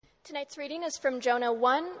Tonight's reading is from Jonah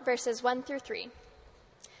 1, verses 1 through 3.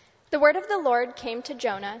 The word of the Lord came to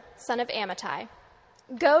Jonah, son of Amittai.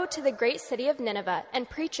 Go to the great city of Nineveh and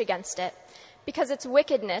preach against it, because its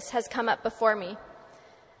wickedness has come up before me.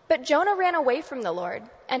 But Jonah ran away from the Lord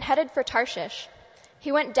and headed for Tarshish.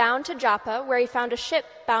 He went down to Joppa, where he found a ship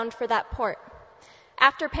bound for that port.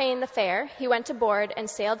 After paying the fare, he went aboard and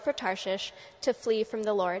sailed for Tarshish to flee from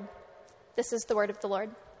the Lord. This is the word of the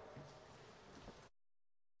Lord.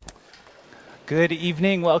 Good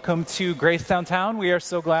evening. Welcome to Grace Downtown. We are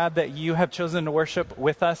so glad that you have chosen to worship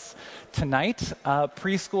with us tonight.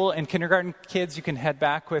 Preschool and kindergarten kids, you can head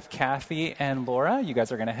back with Kathy and Laura. You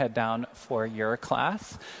guys are going to head down for your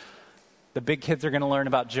class. The big kids are going to learn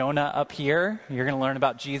about Jonah up here. You're going to learn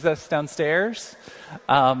about Jesus downstairs.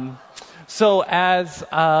 So as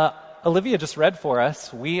Olivia just read for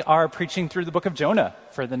us, we are preaching through the book of Jonah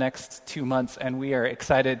for the next 2 months, and we are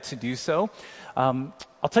excited to do so.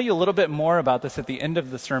 I'll tell you a little bit more about this at the end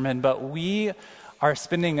of the sermon, but we are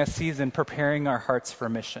spending a season preparing our hearts for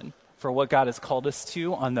mission, for what God has called us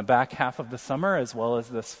to on the back half of the summer as well as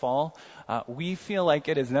this fall. We feel like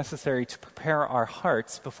it is necessary to prepare our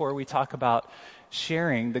hearts before we talk about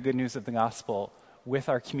sharing the good news of the gospel with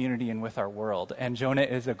our community and with our world. And Jonah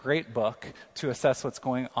is a great book to assess what's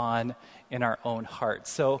going on in our own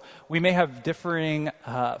hearts. So we may have differing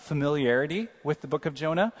familiarity with the book of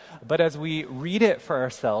Jonah, but as we read it for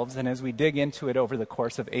ourselves and as we dig into it over the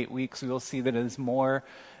course of 8 weeks, we will see that it is more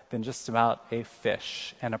than just about a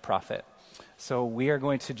fish and a prophet. So we are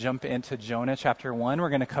going to jump into Jonah chapter 1. We're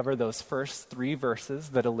going to cover those first 3 verses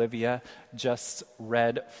that Olivia just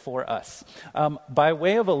read for us. By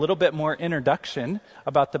way of a little bit more introduction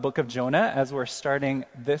about the book of Jonah, as we're starting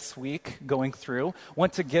this week going through,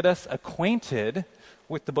 want to get us acquainted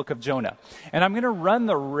with the book of Jonah. And I'm going to run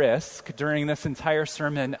the risk during this entire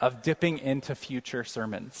sermon of dipping into future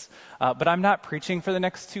sermons. But I'm not preaching for the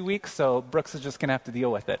next 2 weeks, so Brooks is just going to have to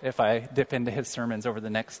deal with it if I dip into his sermons over the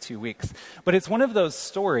next 2 weeks. But it's one of those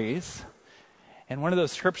stories and one of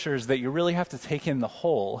those scriptures that you really have to take in the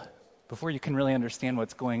whole before you can really understand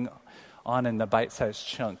what's going on in the bite-sized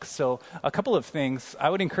chunk. So a couple of things.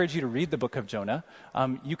 I would encourage you to read the book of Jonah.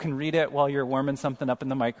 You can read it while you're warming something up in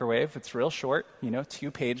the microwave. It's real short,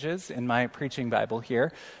 2 pages in my preaching Bible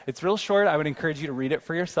here. It's real short. I would encourage you to read it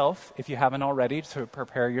for yourself if you haven't already, to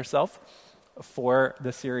prepare yourself for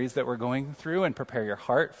the series that we're going through and prepare your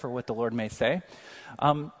heart for what the Lord may say.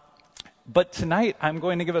 But tonight, I'm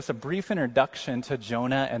going to give us a brief introduction to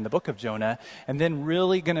Jonah and the book of Jonah, and then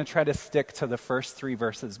really going to try to stick to the first 3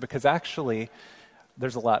 verses, because actually,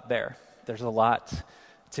 there's a lot there. There's a lot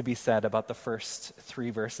to be said about the first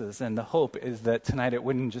 3 verses, and the hope is that tonight it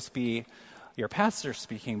wouldn't just be your pastor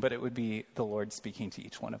speaking, but it would be the Lord speaking to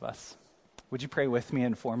each one of us. Would you pray with me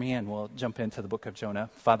and for me, and we'll jump into the book of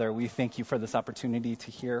Jonah. Father, we thank you for this opportunity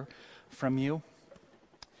to hear from you.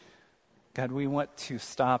 God, we want to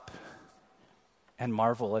stop and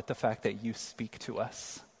marvel at the fact that you speak to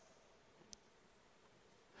us.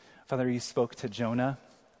 Father, you spoke to Jonah.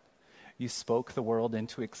 You spoke the world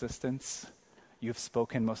into existence. You've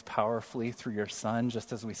spoken most powerfully through your Son,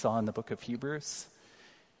 just as we saw in the book of Hebrews.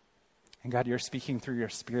 And God, you're speaking through your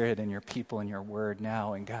Spirit and your people and your word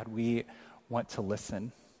now. And God, we want to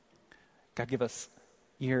listen. God, give us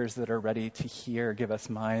ears that are ready to hear. Give us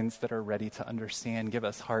minds that are ready to understand. Give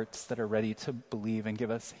us hearts that are ready to believe. And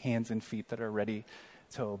give us hands and feet that are ready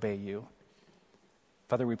to obey you.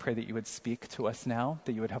 Father, we pray that you would speak to us now,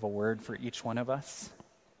 that you would have a word for each one of us.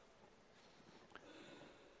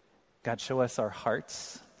 God, show us our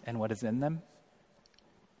hearts and what is in them.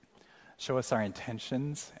 Show us our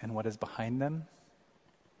intentions and what is behind them.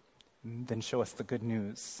 And then show us the good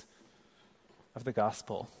news of the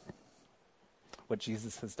gospel, what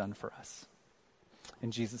Jesus has done for us.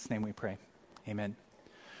 In Jesus' name we pray. Amen.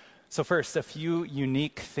 So first, a few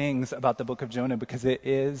unique things about the book of Jonah, because it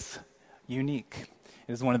is unique.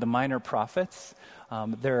 It is one of the minor prophets.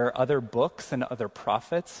 There are other books and other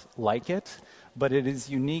prophets like it, but it is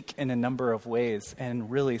unique in a number of ways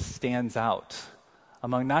and really stands out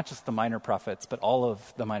among not just the minor prophets, but all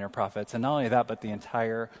of the minor prophets. And not only that, but the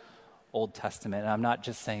entire Old Testament. And I'm not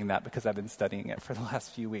just saying that because I've been studying it for the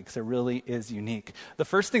last few weeks. It really is unique. The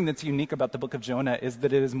first thing that's unique about the book of Jonah is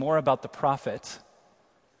that it is more about the prophet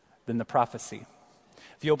than the prophecy.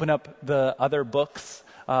 If you open up the other books,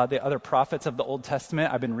 the other prophets of the Old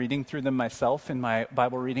Testament, I've been reading through them myself in my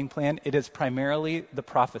Bible reading plan. It is primarily the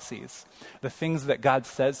prophecies, the things that God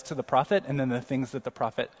says to the prophet, and then the things that the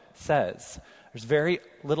prophet says. There's very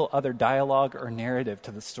little other dialogue or narrative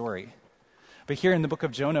to the story. But here in the book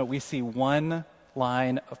of Jonah, we see one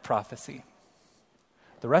line of prophecy.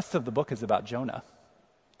 The rest of the book is about Jonah.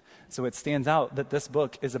 So it stands out that this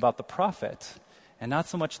book is about the prophet and not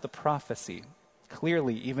so much the prophecy,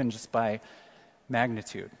 clearly even just by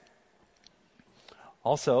magnitude.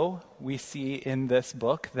 Also, we see in this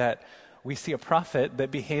book that we see a prophet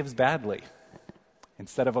that behaves badly.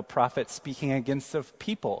 Instead of a prophet speaking against a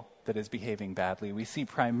people that is behaving badly, we see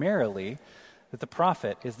primarily that the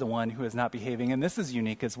prophet is the one who is not behaving, and this is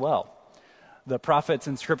unique as well. The prophets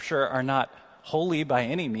in Scripture are not holy by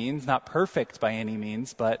any means, not perfect by any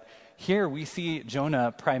means, but here we see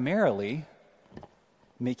Jonah primarily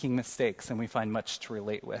making mistakes, and we find much to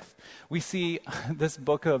relate with. We see this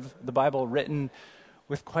book of the Bible written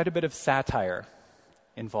with quite a bit of satire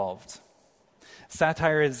involved.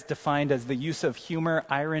 Satire is defined as the use of humor,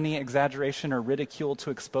 irony, exaggeration, or ridicule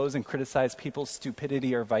to expose and criticize people's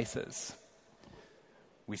stupidity or vices.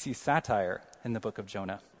 We see satire in the book of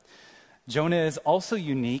Jonah. Jonah is also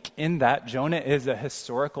unique in that Jonah is a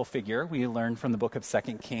historical figure. We learn from the book of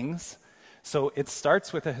 2 Kings. So it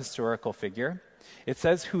starts with a historical figure. It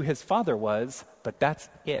says who his father was, but that's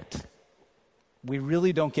it. We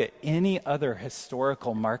really don't get any other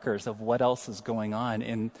historical markers of what else is going on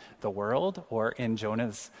in the world or in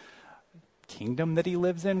Jonah's kingdom that he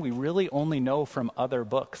lives in. We really only know from other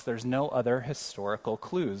books. There's no other historical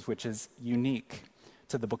clues, which is unique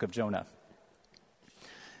to the book of Jonah.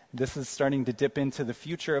 This is starting to dip into the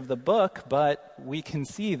future of the book, but we can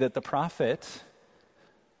see that the prophet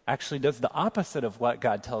actually does the opposite of what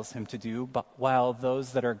God tells him to do, but while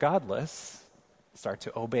those that are godless start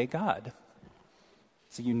to obey God.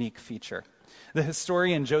 It's a unique feature. The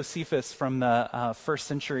historian Josephus from the first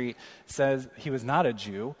century says he was not a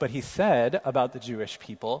Jew, but he said about the Jewish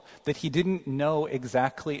people that he didn't know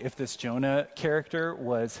exactly if this Jonah character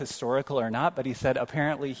was historical or not, but he said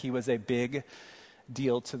apparently he was a big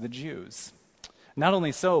deal to the Jews. Not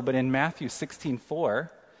only so, but in Matthew 16:4,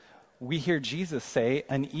 we hear Jesus say,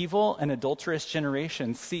 "An evil and adulterous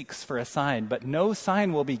generation seeks for a sign, but no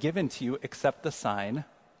sign will be given to you except the sign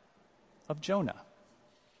of Jonah."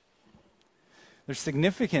 There's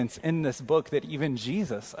significance in this book that even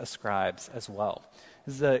Jesus ascribes as well.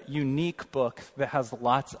 This is a unique book that has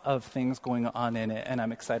lots of things going on in it, and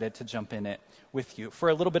I'm excited to jump in it with you. For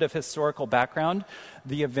a little bit of historical background,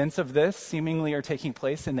 the events of this seemingly are taking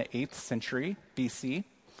place in the 8th century BC.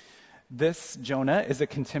 This Jonah is a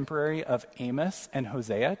contemporary of Amos and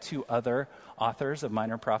Hosea, two other authors of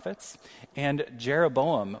minor prophets, and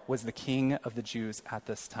Jeroboam was the king of the Jews at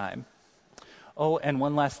this time. Oh, and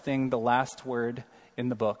one last thing, the last word in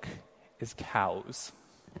the book is cows.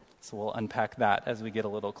 So we'll unpack that as we get a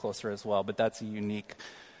little closer as well, but that's a unique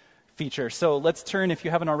feature. So let's turn, if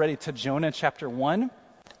you haven't already, to Jonah chapter 1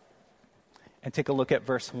 and take a look at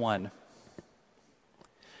verse 1.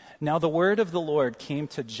 Now the word of the Lord came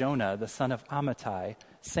to Jonah, the son of Amittai,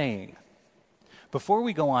 saying, Before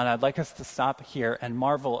we go on, I'd like us to stop here and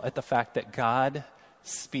marvel at the fact that God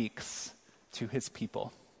speaks to his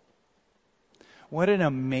people. What an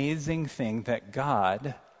amazing thing that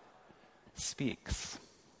God speaks.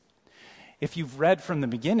 If you've read from the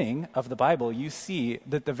beginning of the Bible, you see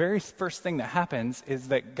that the very first thing that happens is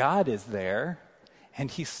that God is there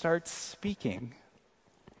and he starts speaking.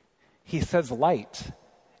 He says light,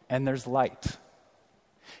 and there's light.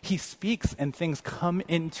 He speaks and things come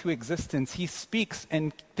into existence. He speaks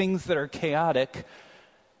and things that are chaotic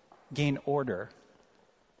gain order.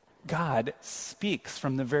 God speaks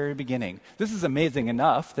from the very beginning. This is amazing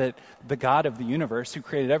enough that the God of the universe who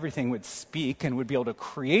created everything would speak and would be able to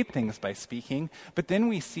create things by speaking, but then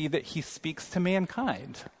we see that he speaks to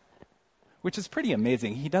mankind, which is pretty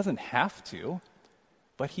amazing. He doesn't have to,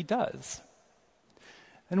 but he does.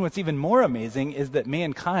 And what's even more amazing is that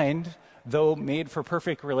mankind, though made for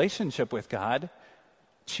perfect relationship with God,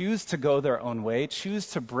 choose to go their own way,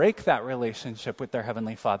 choose to break that relationship with their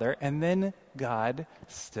Heavenly Father, and then God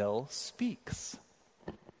still speaks.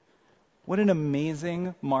 What an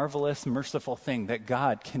amazing, marvelous, merciful thing that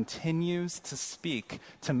God continues to speak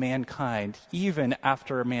to mankind even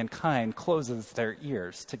after mankind closes their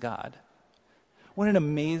ears to God. What an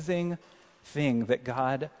amazing thing that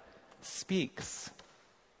God speaks.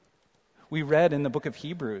 We read in the book of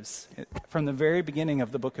Hebrews, from the very beginning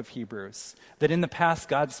of the book of Hebrews, that in the past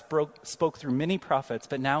God spoke through many prophets,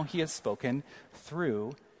 but now he has spoken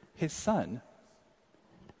through his Son.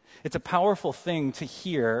 It's a powerful thing to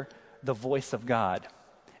hear the voice of God,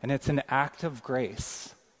 and it's an act of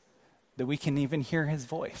grace that we can even hear his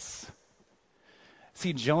voice.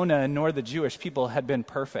 See, Jonah nor the Jewish people had been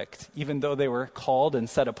perfect. Even though they were called and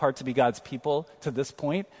set apart to be God's people to this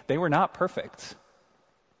point, they were not perfect.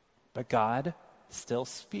 But God still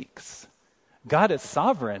speaks. God is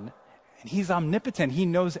sovereign, And he's omnipotent. He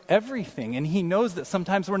knows everything. And he knows that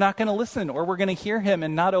sometimes we're not going to listen or we're going to hear him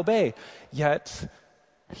and not obey. Yet,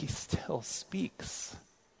 he still speaks.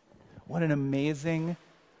 What an amazing,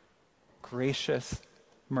 gracious,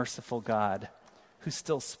 merciful God who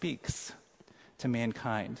still speaks to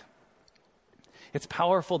mankind. It's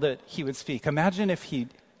powerful that he would speak. Imagine if he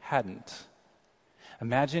hadn't.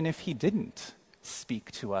 Imagine if he didn't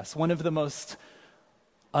speak to us. One of the most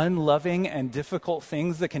unloving and difficult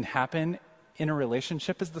things that can happen in a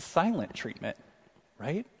relationship is the silent treatment,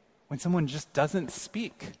 right? When someone just doesn't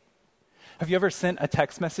speak. Have you ever sent a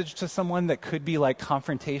text message to someone that could be like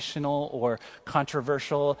confrontational or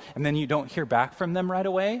controversial, and then you don't hear back from them right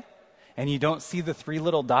away? And you don't see the 3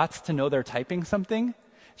 little dots to know they're typing something?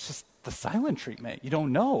 It's just the silent treatment. You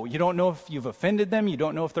don't know. You don't know if you've offended them. You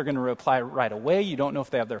don't know if they're going to reply right away. You don't know if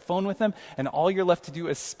they have their phone with them. And all you're left to do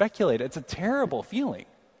is speculate. It's a terrible feeling.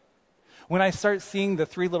 When I start seeing the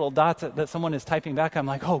 3 little dots that someone is typing back, I'm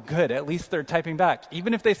like, oh, good, at least they're typing back.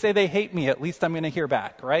 Even if they say they hate me, at least I'm going to hear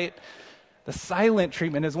back, right? The silent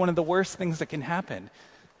treatment is one of the worst things that can happen.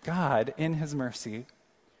 God, in his mercy,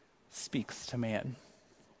 speaks to man.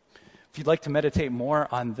 If you'd like to meditate more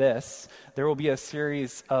on this, there will be a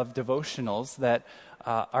series of devotionals that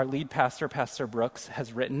our lead pastor, Pastor Brooks,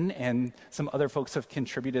 has written, and some other folks have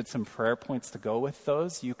contributed some prayer points to go with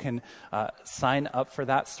those. You can sign up for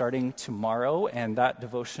that starting tomorrow, and that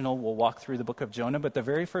devotional will walk through the book of Jonah. But the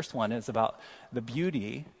very first one is about the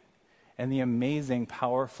beauty and the amazing,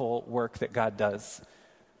 powerful work that God does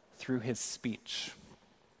through his speech.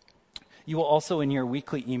 You will also, in your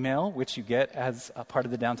weekly email, which you get as a part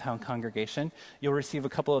of the downtown congregation, you'll receive a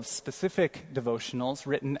couple of specific devotionals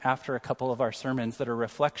written after a couple of our sermons that are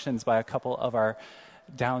reflections by a couple of our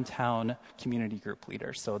downtown community group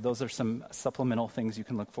leaders. So those are some supplemental things you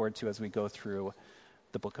can look forward to as we go through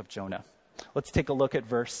the book of Jonah. Let's take a look at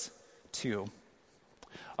verse 2.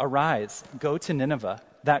 Arise, go to Nineveh,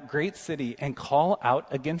 that great city, and call out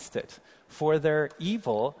against it, for their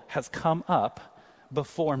evil has come up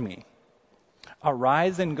before me.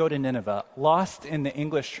 Arise and go to Nineveh. Lost in the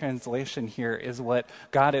English translation here is what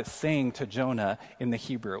God is saying to Jonah in the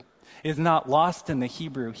Hebrew. It is not lost in the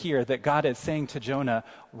Hebrew here that God is saying to Jonah,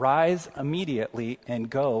 rise immediately and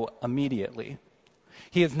go immediately.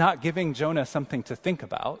 He is not giving Jonah something to think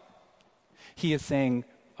about. He is saying,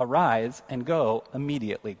 arise and go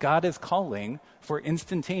immediately. God is calling for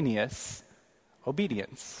instantaneous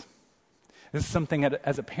obedience. This is something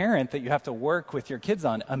as a parent that you have to work with your kids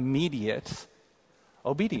on, immediate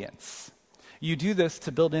obedience. You do this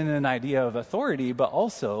to build in an idea of authority, but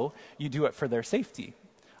also you do it for their safety.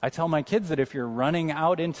 I tell my kids that if you're running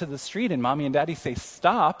out into the street and mommy and daddy say,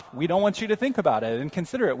 stop, we don't want you to think about it and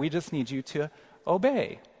consider it. We just need you to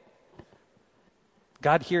obey.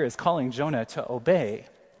 God here is calling Jonah to obey.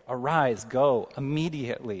 Arise, go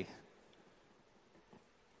immediately.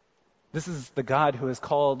 This is the God who has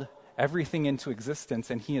called everything into existence,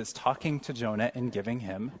 and he is talking to Jonah and giving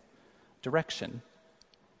him direction.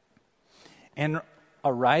 And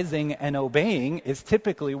arising and obeying is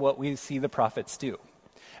typically what we see the prophets do.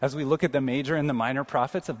 As we look at the major and the minor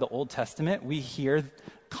prophets of the Old Testament, we hear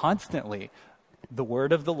constantly the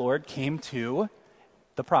word of the Lord came to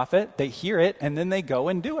the prophet, they hear it, and then they go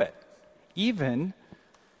and do it. Even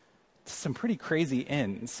to some pretty crazy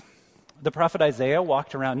ends. The prophet Isaiah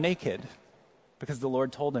walked around naked because the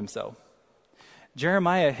Lord told him so.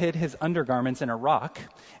 Jeremiah hid his undergarments in a rock,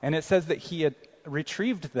 and it says that he had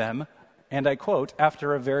retrieved them, and I quote,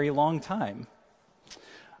 after a very long time.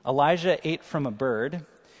 Elijah ate from a bird.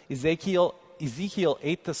 Ezekiel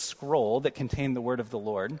ate the scroll that contained the word of the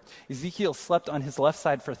Lord. Ezekiel slept on his left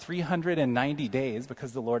side for 390 days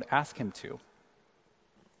because the Lord asked him to.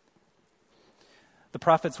 The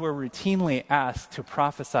prophets were routinely asked to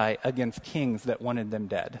prophesy against kings that wanted them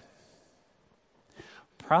dead.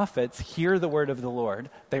 Prophets hear the word of the Lord,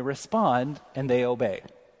 they respond, and they obey.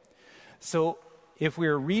 So if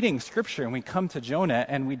we're reading scripture and we come to Jonah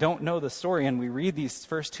and we don't know the story and we read these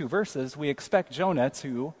first 2 verses, we expect Jonah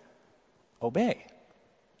to obey,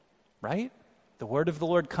 right? The word of the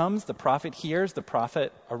Lord comes, the prophet hears, the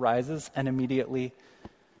prophet arises and immediately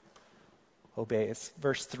obeys.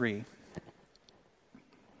 Verse 3.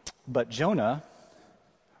 But Jonah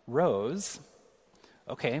rose.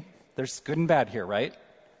 Okay, there's good and bad here, right?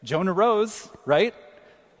 Jonah rose, right?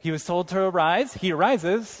 He was told to arise. He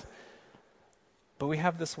arises. But we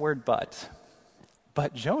have this word but.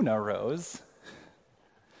 But Jonah rose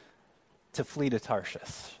to flee to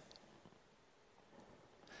Tarshish.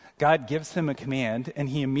 God gives him a command, and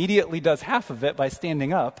he immediately does half of it by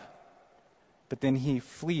standing up, but then he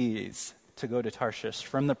flees to go to Tarshish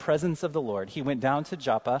from the presence of the Lord. He went down to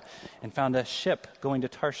Joppa and found a ship going to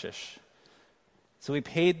Tarshish. So he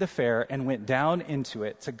paid the fare and went down into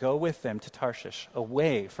it to go with them to Tarshish,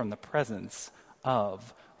 away from the presence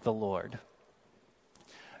of the Lord.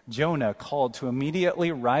 Jonah called to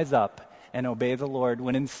immediately rise up and obey the Lord,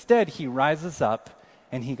 when instead he rises up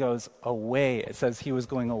and he goes away. It says he was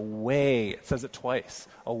going away. It says it twice.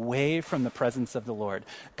 Away from the presence of the Lord.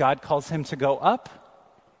 God calls him to go up,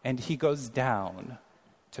 and he goes down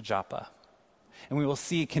to Joppa. And we will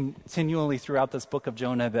see continually throughout this book of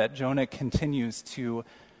Jonah that Jonah continues to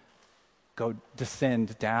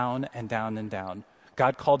descend down and down and down.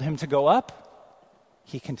 God called him to go up.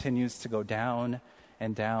 He continues to go down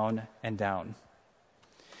and down and down.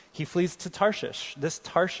 He flees to Tarshish. This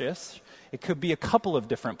Tarshish, it could be a couple of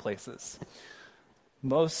different places.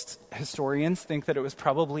 Most historians think that it was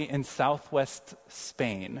probably in southwest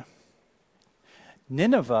Spain.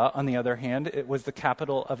 Nineveh, on the other hand, it was the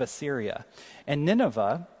capital of Assyria. And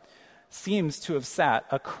Nineveh seems to have sat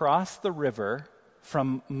across the river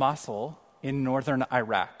from Mosul in northern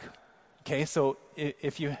Iraq. Okay, so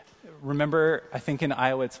if you remember, I think in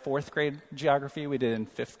Iowa it's 4th grade geography. We did in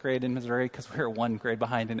 5th grade in Missouri because we were 1 grade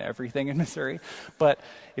behind in everything in Missouri. But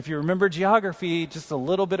if you remember geography, just a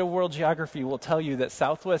little bit of world geography will tell you that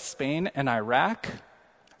southwest Spain and Iraq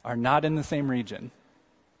are not in the same region.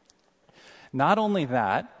 Not only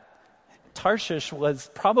that, Tarshish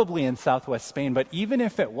was probably in southwest Spain, but even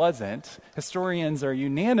if it wasn't, historians are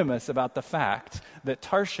unanimous about the fact that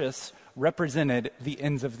Tarshish represented the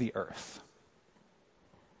ends of the earth.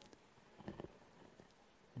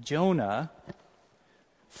 Jonah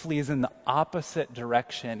flees in the opposite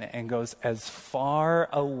direction and goes as far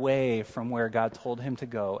away from where God told him to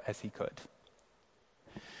go as he could.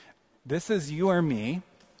 This is you or me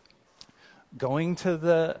going to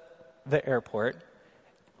the airport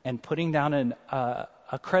and putting down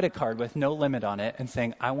a credit card with no limit on it and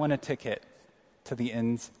saying, I want a ticket to the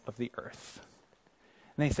ends of the earth.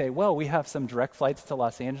 And they say, well, we have some direct flights to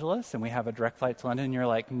Los Angeles and we have a direct flight to London. And you're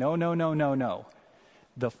like, no.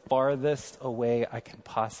 The farthest away I can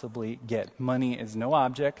possibly get. Money is no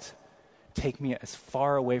object. Take me as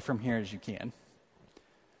far away from here as you can.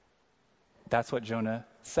 That's what Jonah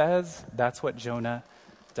says. That's what Jonah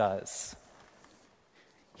does.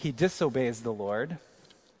 He disobeys the Lord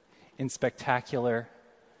in spectacular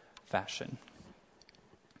fashion.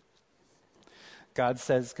 God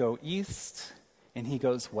says, go east, and he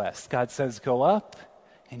goes west. God says, go up,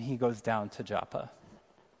 and he goes down to Joppa.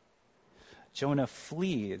 Jonah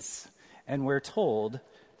flees, and we're told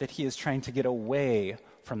that he is trying to get away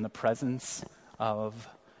from the presence of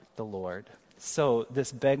the Lord. So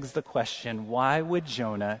this begs the question, why would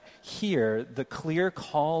Jonah hear the clear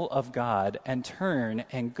call of God and turn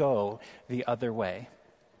and go the other way?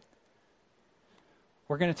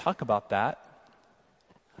 We're going to talk about that.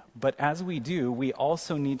 But as we do, we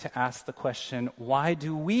also need to ask the question, why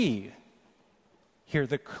do we hear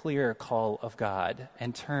the clear call of God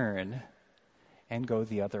and turn and go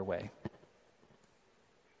the other way?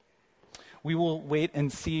 We will wait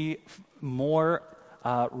and see more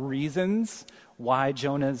reasons why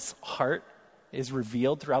Jonah's heart is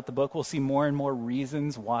revealed throughout the book. We'll see more and more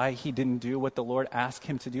reasons why he didn't do what the Lord asked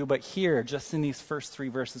him to do. But here, just in these first 3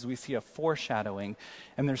 verses, we see a foreshadowing.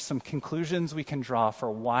 And there's some conclusions we can draw for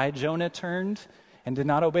why Jonah turned and did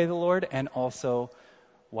not obey the Lord, and also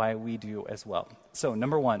why we do as well. So,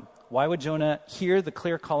 number 1, why would Jonah hear the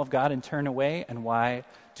clear call of God and turn away? And why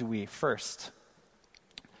do we? First,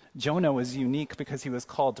 Jonah was unique because he was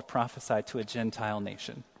called to prophesy to a Gentile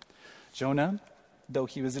nation. Jonah, though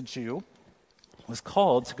he was a Jew, was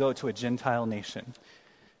called to go to a Gentile nation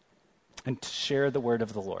and to share the word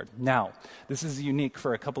of the Lord. Now, this is unique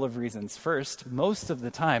for a couple of reasons. First, most of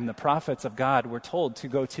the time, the prophets of God were told to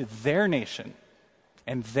go to their nation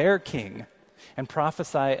and their king and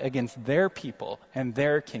prophesy against their people and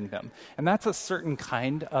their kingdom. And that's a certain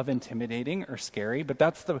kind of intimidating or scary, but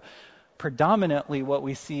that's predominantly what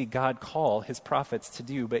we see God call his prophets to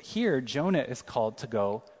do. But here, Jonah is called to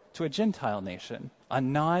go to a Gentile nation, a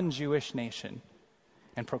non-Jewish nation,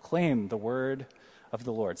 and proclaim the word of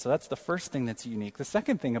the Lord. So that's the first thing that's unique. The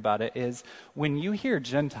second thing about it is when you hear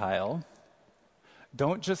Gentile,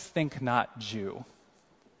 don't just think not Jew.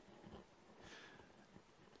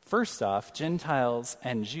 First off, Gentiles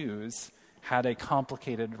and Jews had a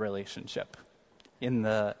complicated relationship in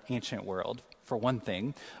the ancient world, for one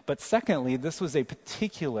thing. But secondly, this was a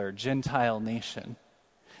particular Gentile nation,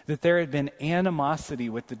 that there had been animosity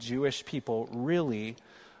with the Jewish people really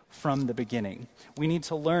from the beginning. We need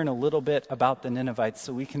to learn a little bit about the Ninevites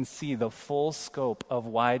so we can see the full scope of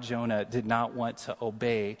why Jonah did not want to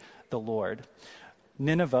obey the Lord.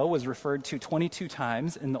 Nineveh was referred to 22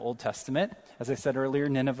 times in the Old Testament. As I said earlier,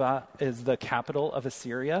 Nineveh is the capital of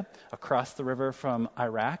Assyria, across the river from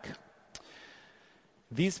Iraq.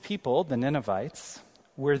 These people, the Ninevites,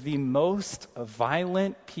 were the most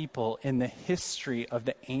violent people in the history of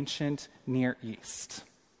the ancient Near East.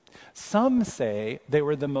 Some say they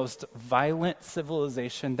were the most violent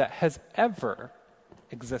civilization that has ever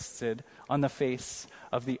existed on the face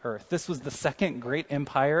of the earth. This was the second great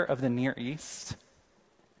empire of the Near East.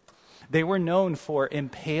 They were known for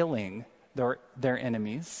impaling their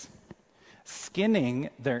enemies, skinning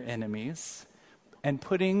their enemies, and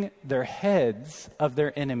putting their heads of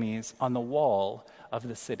their enemies on the wall of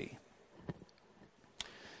the city.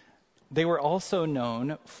 They were also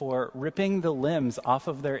known for ripping the limbs off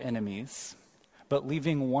of their enemies, but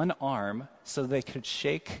leaving one arm so they could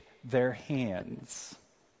shake their hands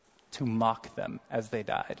to mock them as they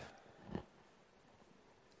died.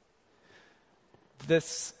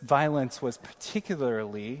 This violence was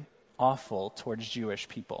particularly awful towards Jewish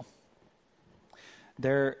people.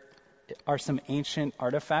 There are some ancient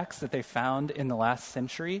artifacts that they found in the last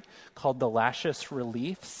century called the Lachish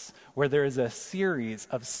reliefs, where there is a series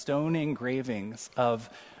of stone engravings of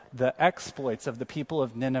the exploits of the people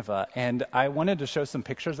of Nineveh. And I wanted to show some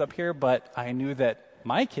pictures up here, but I knew that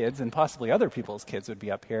my kids and possibly other people's kids would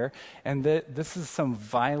be up here, and this is some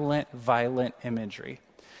violent imagery.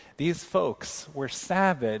 These folks were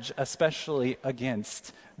savage, especially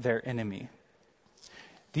against their enemy.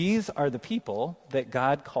 These are the people that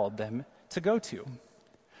God called them to go to.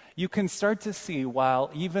 You can start to see, while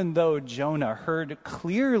even though Jonah heard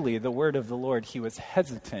clearly the word of the Lord, he was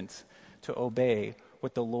hesitant to obey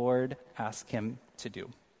what the Lord asked him to do.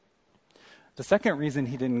 The second reason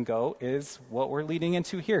he didn't go is what we're leading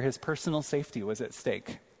into here. His personal safety was at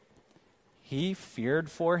stake. He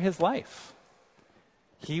feared for his life.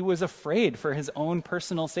 He was afraid for his own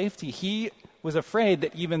personal safety. He was afraid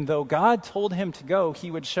that even though God told him to go,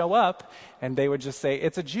 he would show up and they would just say,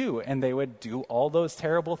 it's a Jew, and they would do all those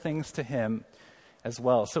terrible things to him as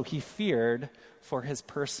well. So he feared for his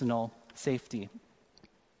personal safety.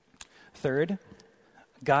 Third,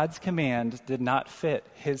 God's command did not fit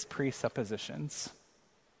his presuppositions.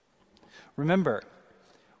 Remember,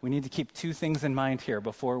 we need to keep two things in mind here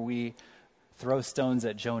before we throw stones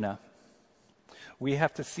at Jonah. We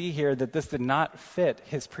have to see here that this did not fit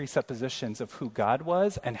his presuppositions of who God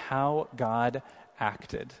was and how God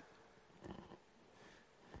acted.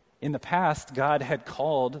 In the past, God had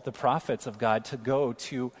called the prophets of God to go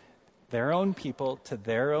to their own people, to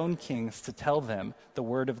their own kings, to tell them the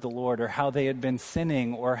word of the Lord, or how they had been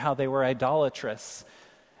sinning, or how they were idolatrous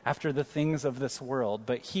after the things of this world.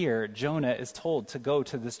 But here, Jonah is told to go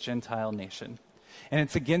to this Gentile nation. And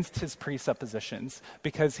it's against his presuppositions,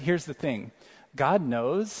 because here's the thing. God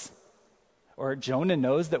knows, or Jonah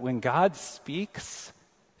knows, that when God speaks,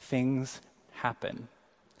 things happen.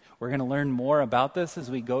 We're going to learn more about this as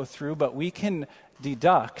we go through, but we can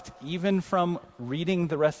deduct, even from reading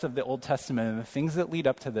the rest of the Old Testament and the things that lead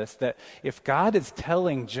up to this, that if God is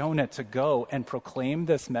telling Jonah to go and proclaim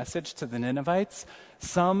this message to the Ninevites,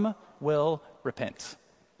 some will repent.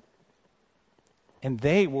 And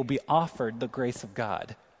they will be offered the grace of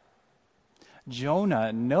God.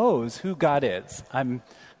 Jonah knows who God is. I'm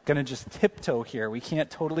going to just tiptoe here. We can't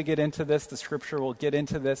totally get into this. The scripture will get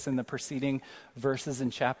into this in the preceding verses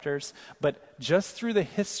and chapters. But just through the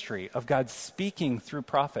history of God speaking through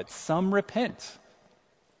prophets, some repent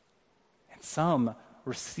and some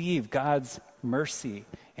receive God's mercy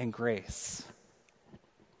and grace.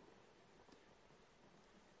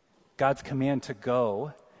 God's command to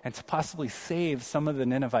go and to possibly save some of the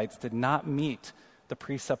Ninevites did not meet the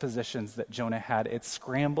presuppositions that Jonah had. It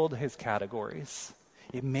scrambled his categories.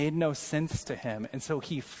 It made no sense to him, and so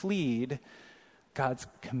he fled God's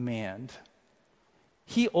command.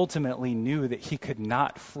 He ultimately knew that he could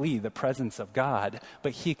not flee the presence of God,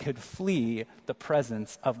 but he could flee the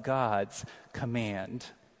presence of God's command.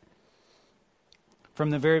 From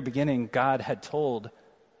the very beginning, God had told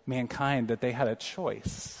mankind that they had a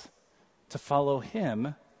choice to follow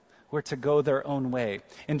him or to go their own way.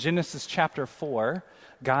 In Genesis chapter 4,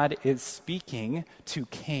 God is speaking to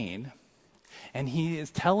Cain. And he is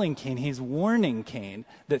telling Cain, he's warning Cain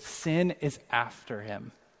that sin is after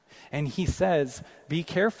him. And he says, be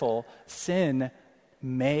careful, sin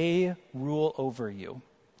may rule over you.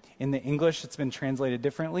 In the English, it's been translated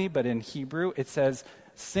differently, but in Hebrew, it says,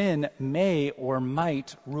 sin may or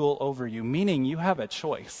might rule over you, meaning you have a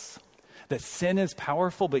choice. That sin is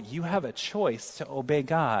powerful, but you have a choice to obey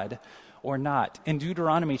God or not. In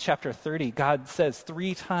Deuteronomy chapter 30, God says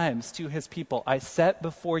 3 times to his people, I set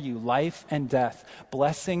before you life and death,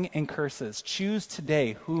 blessing and curses. Choose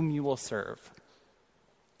today whom you will serve.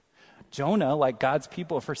 Jonah, like God's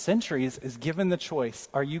people for centuries, is given the choice.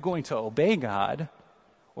 Are you going to obey God,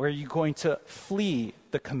 or are you going to flee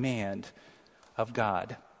the command of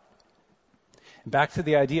God? Back to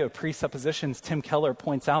the idea of presuppositions, Tim Keller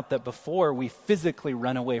points out that before we physically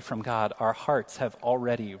run away from God, our hearts have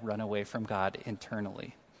already run away from God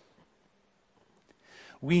internally.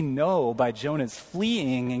 We know by Jonah's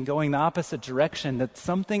fleeing and going the opposite direction that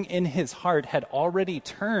something in his heart had already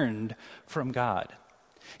turned from God.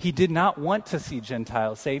 He did not want to see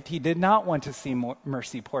Gentiles saved. He did not want to see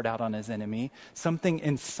mercy poured out on his enemy. Something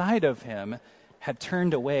inside of him had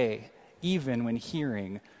turned away even when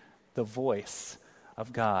hearing the voice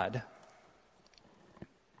of God.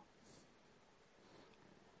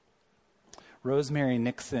 Rosemary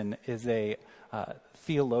Nixon is a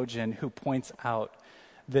theologian who points out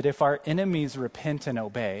that if our enemies repent and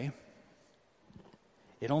obey,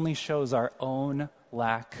 it only shows our own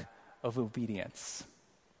lack of obedience.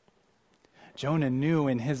 Jonah knew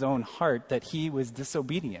in his own heart that he was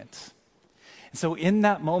disobedient. So in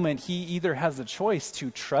that moment, he either has a choice to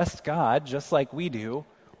trust God, just like we do,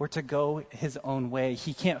 or to go his own way.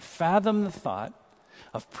 He can't fathom the thought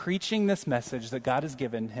of preaching this message that God has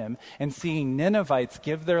given him and seeing Ninevites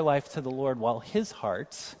give their life to the Lord while his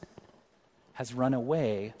heart has run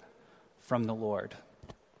away from the Lord.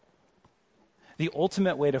 The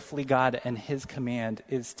ultimate way to flee God and his command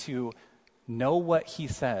is to know what he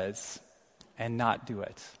says and not do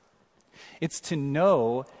it. It's to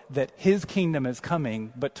know that his kingdom is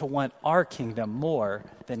coming, but to want our kingdom more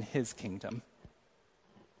than his kingdom.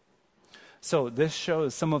 So this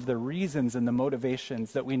shows some of the reasons and the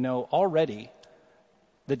motivations that we know already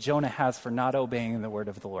that Jonah has for not obeying the word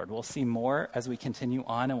of the Lord. We'll see more as we continue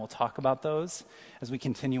on, and we'll talk about those. As we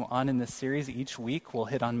continue on in this series, each week we'll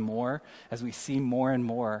hit on more as we see more and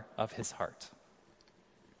more of his heart.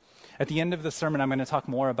 At the end of the sermon, I'm going to talk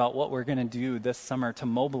more about what we're going to do this summer to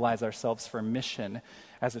mobilize ourselves for mission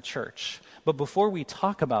as a church. But before we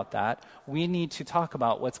talk about that, we need to talk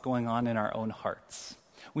about what's going on in our own hearts.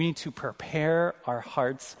 We need to prepare our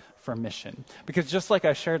hearts for mission. Because just like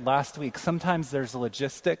I shared last week, sometimes there's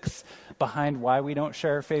logistics behind why we don't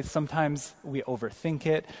share our faith. Sometimes we overthink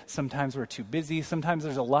it. Sometimes we're too busy. Sometimes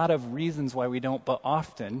there's a lot of reasons why we don't, but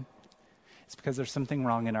often it's because there's something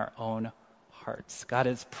wrong in our own hearts. God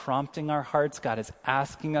is prompting our hearts. God is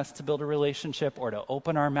asking us to build a relationship or to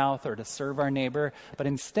open our mouth or to serve our neighbor. But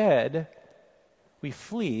instead, we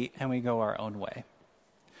flee and we go our own way.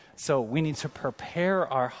 So we need to prepare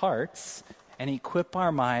our hearts and equip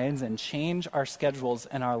our minds and change our schedules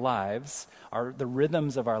and our lives, the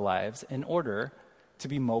rhythms of our lives, in order to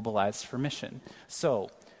be mobilized for mission.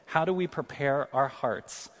 So how do we prepare our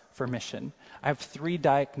hearts for mission? I have 3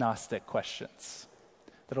 diagnostic questions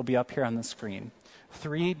that'll be up here on the screen.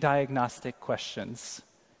 3 diagnostic questions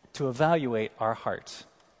to evaluate our heart.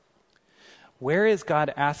 Where is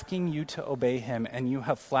God asking you to obey him and you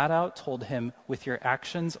have flat out told him with your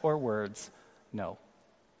actions or words, no?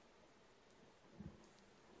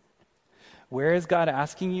 Where is God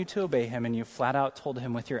asking you to obey him and you flat out told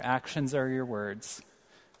him with your actions or your words,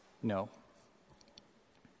 no?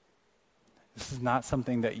 This is not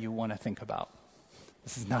something that you want to think about.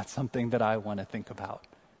 This is not something that I want to think about.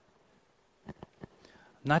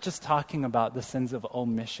 I'm not just talking about the sins of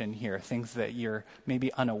omission here, things that you're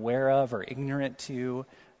maybe unaware of or ignorant to,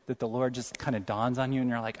 that the Lord just kind of dawns on you and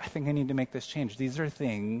you're like, I think I need to make this change. These are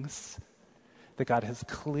things that God has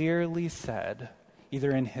clearly said,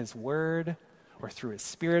 either in his word or through his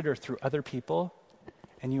spirit or through other people,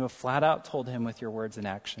 and you have flat out told him with your words and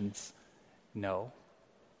actions, no.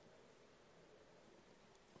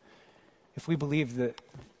 If we believe that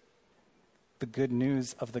the good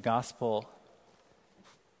news of the gospel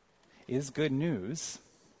is good news,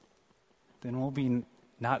 then we'll be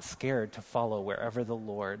not scared to follow wherever the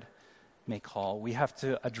Lord may call. We have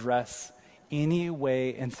to address any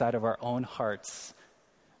way inside of our own hearts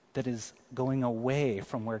that is going away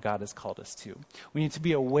from where God has called us to. We need to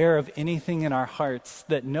be aware of anything in our hearts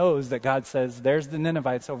that knows that God says, there's the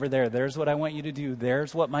Ninevites over there. There's what I want you to do.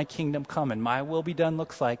 There's what my kingdom come and my will be done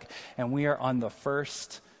looks like. And we are on the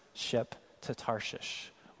first ship to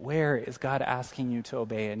Tarshish. Where is God asking you to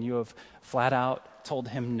obey? And you have flat out told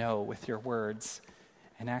him no with your words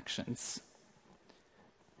and actions.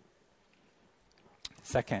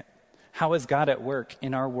 Second, how is God at work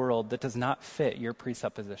in our world that does not fit your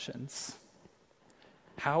presuppositions?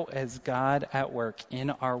 How is God at work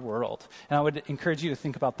in our world? And I would encourage you to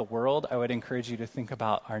think about the world. I would encourage you to think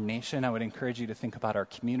about our nation. I would encourage you to think about our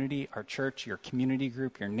community, our church, your community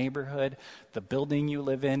group, your neighborhood, the building you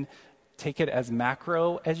live in. Take it as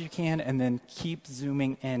macro as you can, and then keep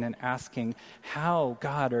zooming in and asking, how,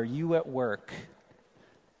 God, are you at work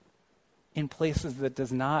in places that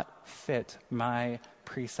does not fit my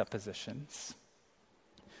presuppositions?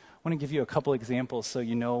 I want to give you a couple examples so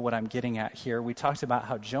you know what I'm getting at here. We talked about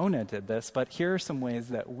how Jonah did this, but here are some ways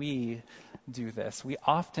that we do this. We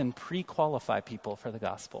often pre-qualify people for the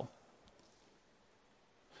gospel.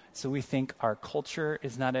 So we think our culture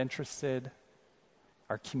is not interested,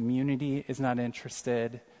 our community is not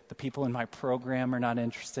interested, the people in my program are not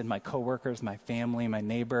interested, my coworkers, my family, my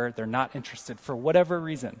neighbor, they're not interested for whatever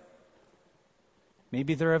reason.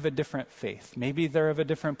 Maybe they're of a different faith. Maybe they're of a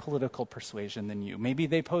different political persuasion than you. Maybe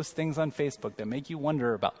they post things on Facebook that make you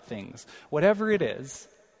wonder about things. Whatever it is,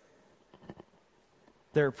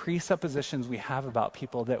 there are presuppositions we have about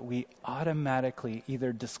people that we automatically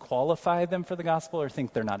either disqualify them for the gospel or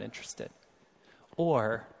think they're not interested.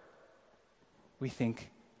 Or we think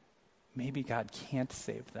maybe God can't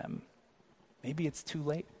save them. Maybe it's too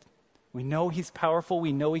late. We know he's powerful,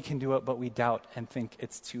 we know he can do it, but we doubt and think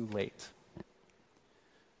it's too late.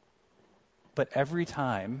 But every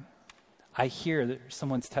time I hear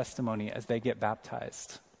someone's testimony as they get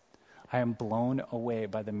baptized, I am blown away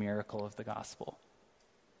by the miracle of the gospel.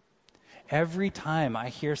 Every time I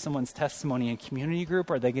hear someone's testimony in community group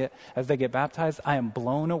or as they get baptized, I am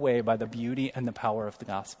blown away by the beauty and the power of the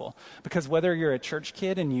gospel. Because whether you're a church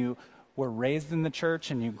kid and you were raised in the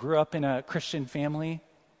church and you grew up in a Christian family,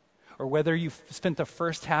 or whether you spent the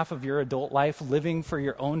first half of your adult life living for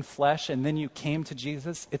your own flesh and then you came to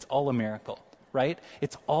Jesus, it's all a miracle, right?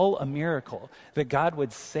 It's all a miracle that God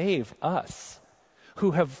would save us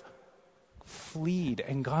who have fled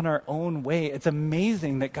and gone our own way. It's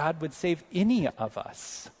amazing that God would save any of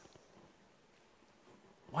us.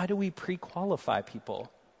 Why do we pre-qualify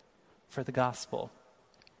people for the gospel?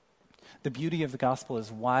 The beauty of the gospel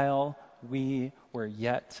is while we were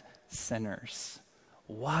yet sinners,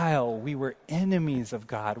 while we were enemies of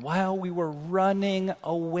God, while we were running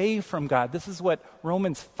away from God. This is what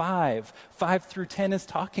Romans 5 through 10 is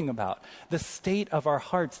talking about. The state of our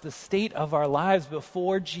hearts, the state of our lives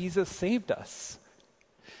before Jesus saved us.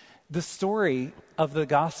 The story of the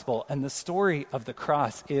gospel and the story of the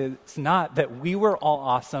cross is not that we were all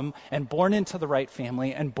awesome and born into the right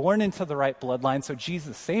family and born into the right bloodline, so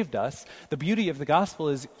Jesus saved us. The beauty of the gospel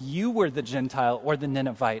is you were the Gentile or the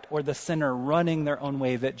Ninevite or the sinner running their own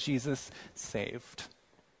way that Jesus saved.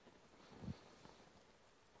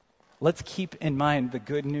 Let's keep in mind the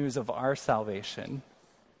good news of our salvation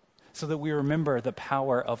so that we remember the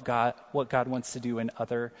power of God, what God wants to do in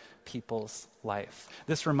other people's life.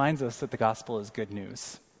 This reminds us that the gospel is good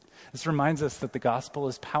news. This reminds us that the gospel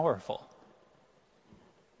is powerful.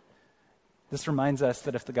 This reminds us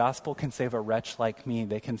that if the gospel can save a wretch like me,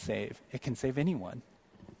 it can save anyone.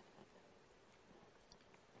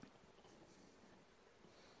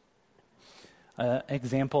 An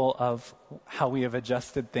example of how we have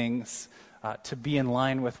adjusted things to be in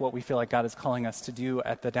line with what we feel like God is calling us to do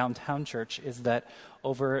at the downtown church is that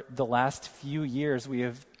over the last few years, we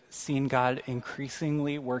have seen God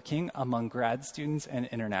increasingly working among grad students and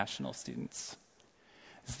international students.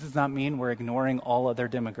 This does not mean we're ignoring all other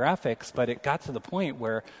demographics, but it got to the point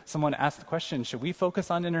where someone asked the question, should we focus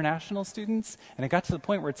on international students? And it got to the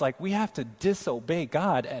point where it's like, we have to disobey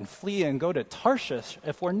God and flee and go to Tarshish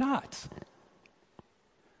if we're not.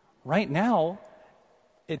 Right now,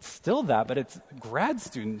 it's still that, but it's grad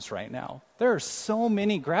students right now. There are so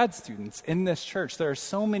many grad students in this church. There are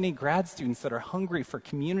so many grad students that are hungry for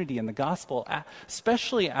community and the gospel,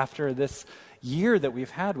 especially after this year that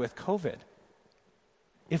we've had with COVID.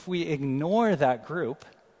 If we ignore that group,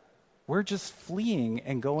 we're just fleeing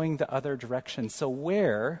and going the other direction. So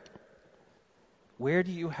where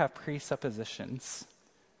do you have presuppositions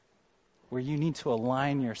where you need to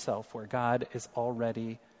align yourself where God is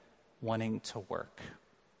already wanting to work?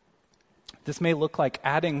 This may look like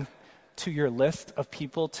adding to your list of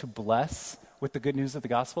people to bless with the good news of the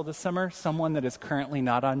gospel this summer, someone that is currently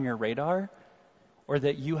not on your radar or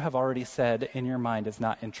that you have already said in your mind is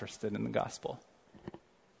not interested in the gospel.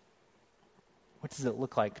 What does it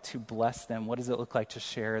look like to bless them? What does it look like to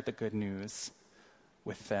share the good news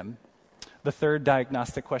with them? The third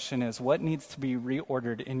diagnostic question is, what needs to be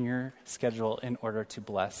reordered in your schedule in order to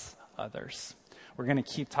bless others? We're going to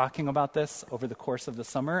keep talking about this over the course of the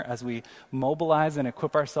summer as we mobilize and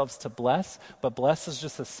equip ourselves to bless. But bless is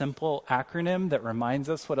just a simple acronym that reminds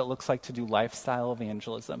us what it looks like to do lifestyle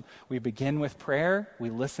evangelism. We begin with prayer, we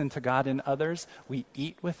listen to God and others, we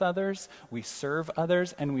eat with others, we serve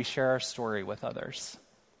others, and we share our story with others.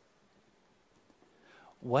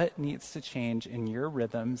 What needs to change in your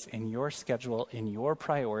rhythms, in your schedule, in your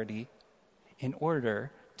priority in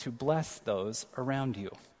order to bless those around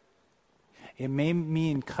you? It may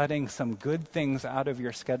mean cutting some good things out of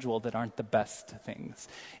your schedule that aren't the best things.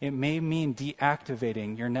 It may mean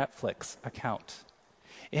deactivating your Netflix account.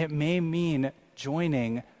 It may mean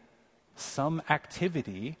joining some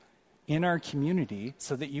activity in our community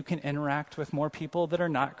so that you can interact with more people that are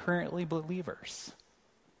not currently believers.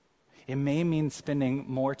 It may mean spending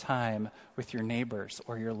more time with your neighbors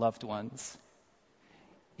or your loved ones.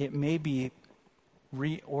 It may be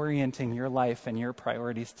reorienting your life and your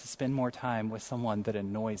priorities to spend more time with someone that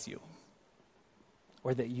annoys you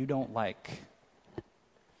or that you don't like.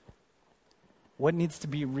 What needs to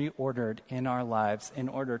be reordered in our lives in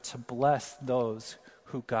order to bless those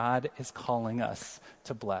who God is calling us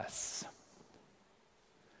to bless?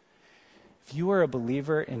 If you are a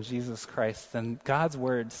believer in Jesus Christ, then God's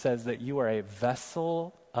word says that you are a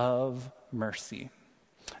vessel of mercy.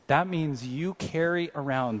 That means you carry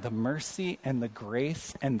around the mercy and the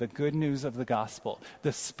grace and the good news of the gospel,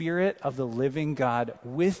 the Spirit of the living God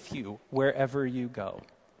with you wherever you go.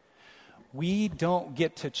 We don't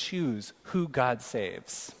get to choose who God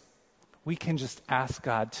saves. We can just ask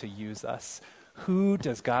God to use us. Who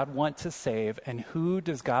does God want to save and who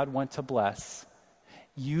does God want to bless?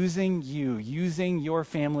 Using you, using your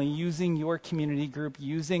family, using your community group,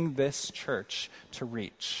 using this church to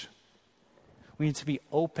reach. We need to be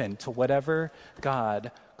open to whatever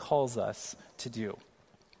God calls us to do.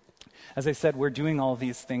 As I said, we're doing all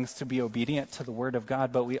these things to be obedient to the Word of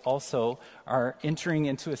God, but we also are entering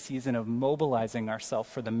into a season of mobilizing ourselves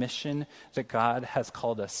for the mission that God has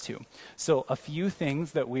called us to. So a few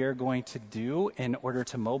things that we are going to do in order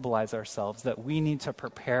to mobilize ourselves that we need to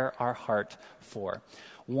prepare our heart for.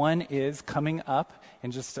 One is coming up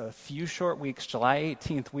in just a few short weeks, July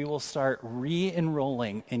 18th, we will start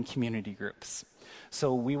re-enrolling in community groups.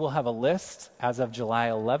 So we will have a list as of July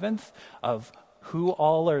 11th of who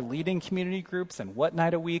all are leading community groups and what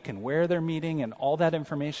night a week and where they're meeting and all that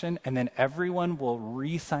information. And then everyone will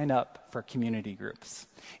re-sign up for community groups,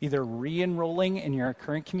 either re-enrolling in your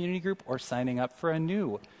current community group or signing up for a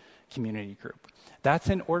new community group. That's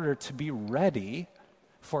in order to be ready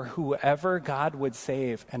for whoever God would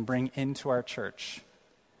save and bring into our church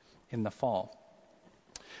in the fall.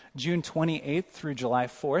 June 28th through July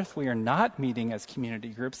 4th, we are not meeting as community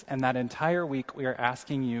groups, and that entire week we are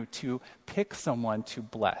asking you to pick someone to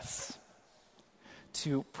bless,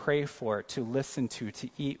 to pray for, to listen to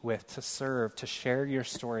eat with, to serve, to share your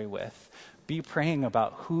story with. Be praying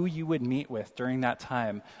about who you would meet with during that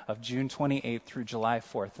time of June 28th through July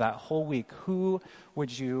 4th. That whole week, who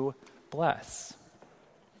would you bless?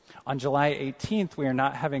 On July 18th, we are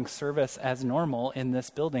not having service as normal in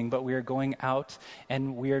this building, but we are going out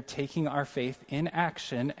and we are taking our faith in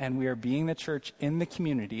action and we are being the church in the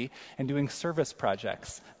community and doing service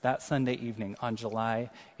projects that Sunday evening on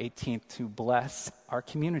July 18th to bless our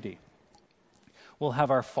community. We'll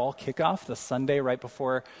have our fall kickoff the Sunday right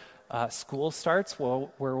before school starts, where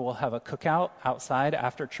we'll have a cookout outside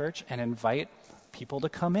after church and invite people to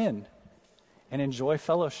come in and enjoy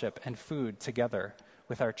fellowship and food together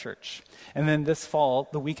with our church. And then this fall,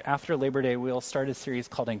 the week after Labor Day, we'll start a series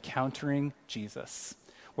called Encountering Jesus,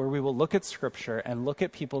 where we will look at Scripture and look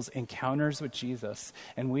at people's encounters with Jesus,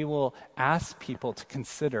 and we will ask people to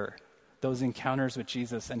consider those encounters with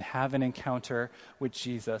Jesus and have an encounter with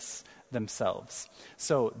Jesus themselves.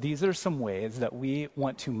 So these are some ways that we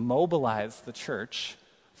want to mobilize the church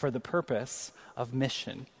for the purpose of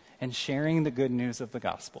mission and sharing the good news of the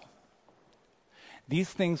gospel. These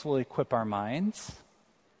things will equip our minds.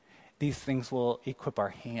 These things will equip our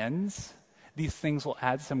hands. These things will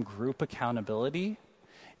add some group accountability.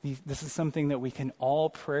 This is something that we can all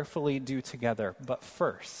prayerfully do together. But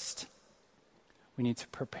first, we need to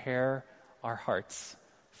prepare our hearts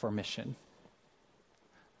for mission.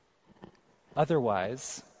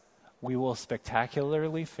 Otherwise, we will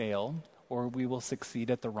spectacularly fail or we will succeed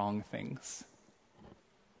at the wrong things.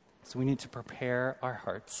 So we need to prepare our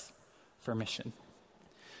hearts for mission.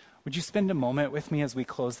 Would you spend a moment with me as we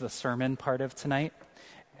close the sermon part of tonight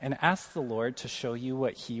and ask the Lord to show you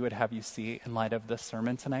what He would have you see in light of this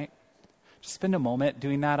sermon tonight? Just spend a moment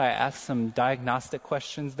doing that. I asked some diagnostic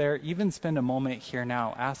questions there. Even spend a moment here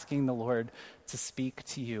now asking the Lord to speak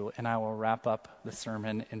to you, and I will wrap up the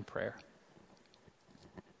sermon in prayer.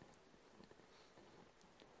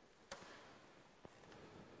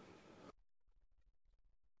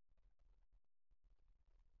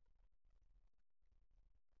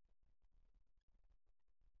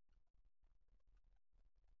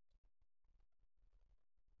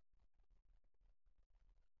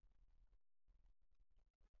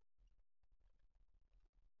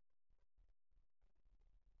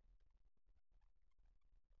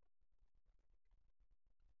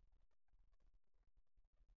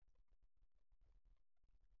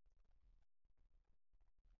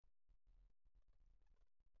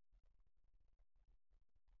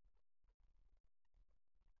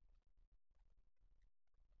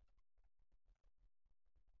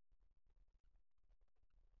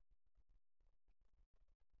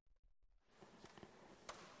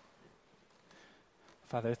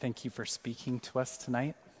 Father, thank you for speaking to us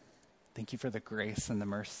tonight. Thank you for the grace and the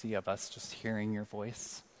mercy of us just hearing your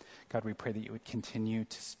voice. God, we pray that you would continue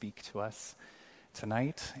to speak to us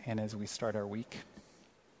tonight and as we start our week.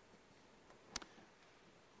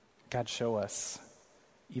 God, show us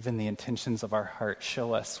even the intentions of our heart.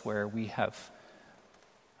 Show us where we have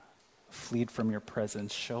fled from your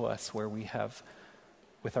presence. Show us where we have,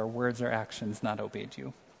 with our words or actions, not obeyed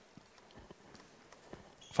you.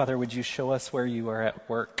 Father, would you show us where you are at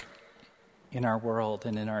work in our world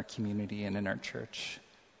and in our community and in our church?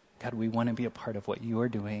 God, we want to be a part of what you are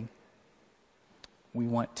doing. We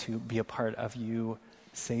want to be a part of you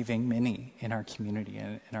saving many in our community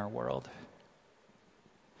and in our world.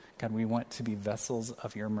 God, we want to be vessels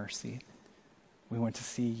of your mercy. We want to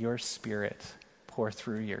see your Spirit pour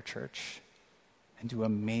through your church and do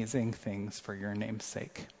amazing things for your name's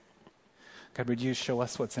sake. God, would you show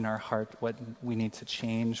us what's in our heart, what we need to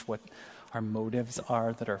change, what our motives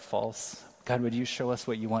are that are false? God, would you show us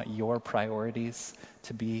what you want your priorities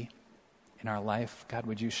to be in our life? God,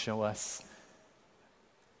 would you show us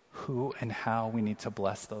who and how we need to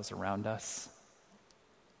bless those around us?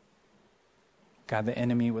 God, the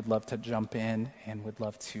enemy would love to jump in and would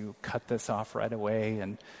love to cut this off right away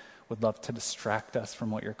and would love to distract us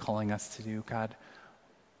from what you're calling us to do. God,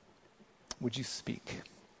 would you speak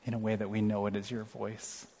in a way that we know it is your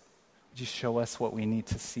voice? Would you show us what we need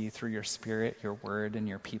to see through your Spirit, your word, and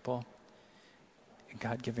your people? And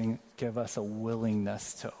God, give us a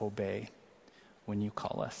willingness to obey when you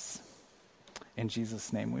call us. In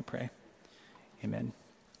Jesus' name we pray. Amen.